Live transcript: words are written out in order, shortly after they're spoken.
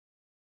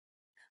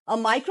A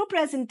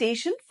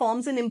micro-presentation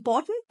forms an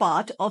important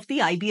part of the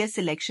IBS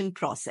selection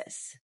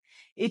process.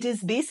 It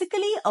is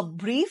basically a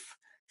brief,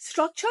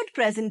 structured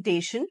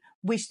presentation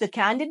which the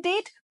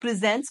candidate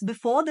presents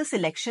before the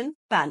selection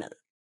panel.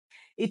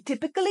 It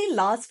typically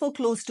lasts for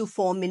close to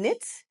 4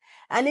 minutes,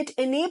 and it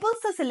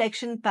enables the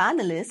selection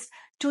panelists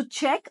to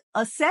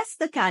assess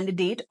the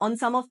candidate on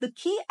some of the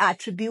key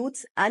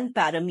attributes and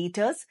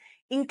parameters,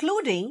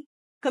 including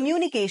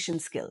communication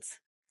skills,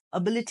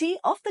 ability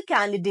of the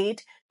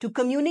candidate to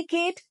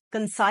communicate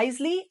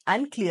concisely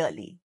and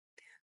clearly,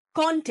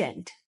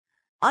 content,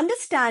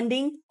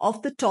 understanding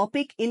of the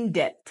topic in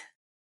depth,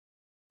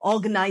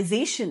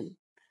 organization,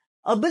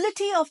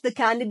 ability of the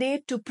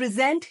candidate to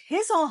present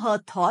his or her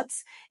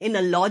thoughts in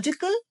a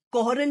logical,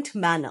 coherent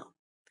manner,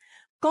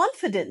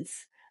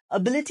 confidence,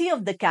 ability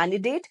of the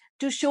candidate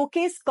to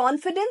showcase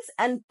confidence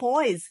and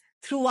poise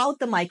throughout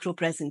the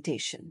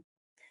micro-presentation,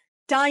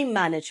 time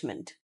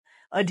management,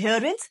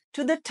 adherence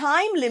to the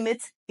time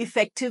limits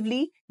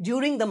effectively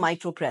during the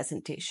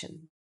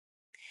micro-presentation.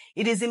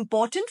 It is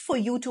important for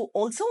you to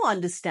also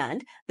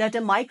understand that a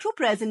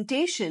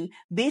micro-presentation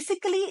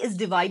basically is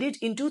divided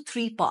into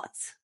 3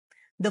 parts.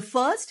 The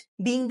first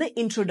being the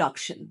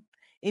introduction,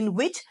 in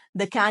which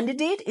the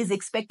candidate is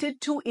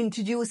expected to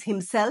introduce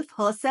himself,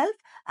 herself,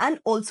 and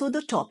also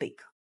the topic.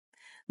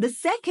 The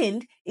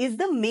second is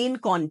the main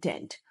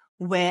content,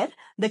 where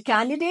the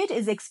candidate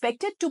is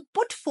expected to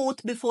put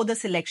forth before the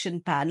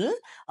selection panel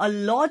a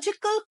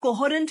logical,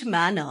 coherent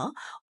manner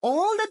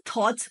all the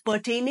thoughts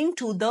pertaining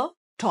to the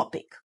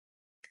topic.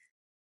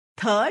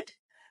 Third,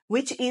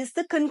 which is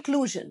the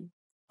conclusion.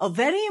 A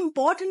very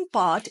important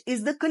part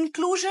is the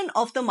conclusion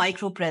of the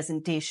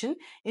micro-presentation,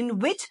 in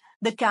which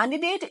the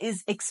candidate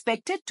is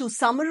expected to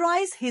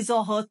summarize his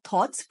or her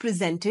thoughts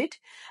presented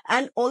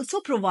and also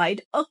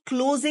provide a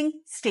closing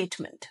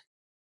statement.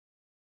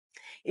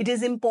 It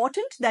is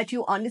important that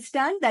you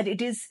understand that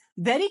it is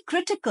very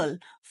critical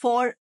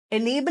for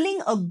enabling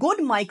a good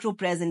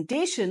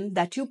micro-presentation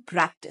that you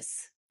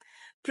practice.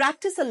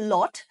 Practice a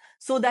lot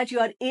so that you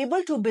are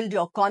able to build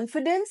your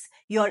confidence,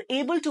 you are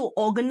able to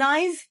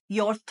organize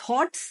your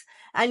thoughts,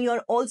 and you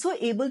are also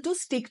able to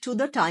stick to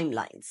the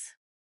timelines.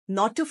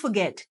 Not to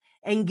forget,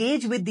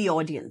 engage with the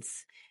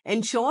audience.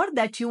 Ensure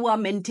that you are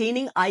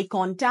maintaining eye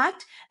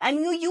contact and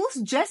you use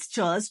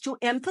gestures to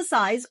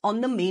emphasize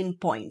on the main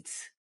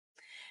points.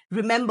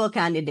 Remember,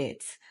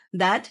 candidates,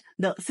 that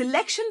the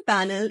selection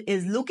panel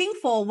is looking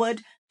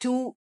forward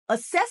to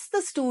assess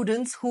the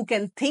students who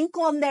can think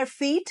on their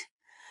feet,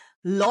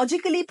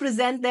 logically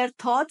present their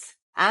thoughts,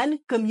 and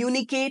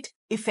communicate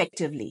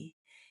effectively.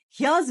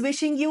 Here's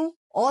wishing you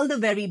all the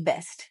very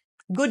best.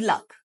 Good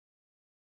luck.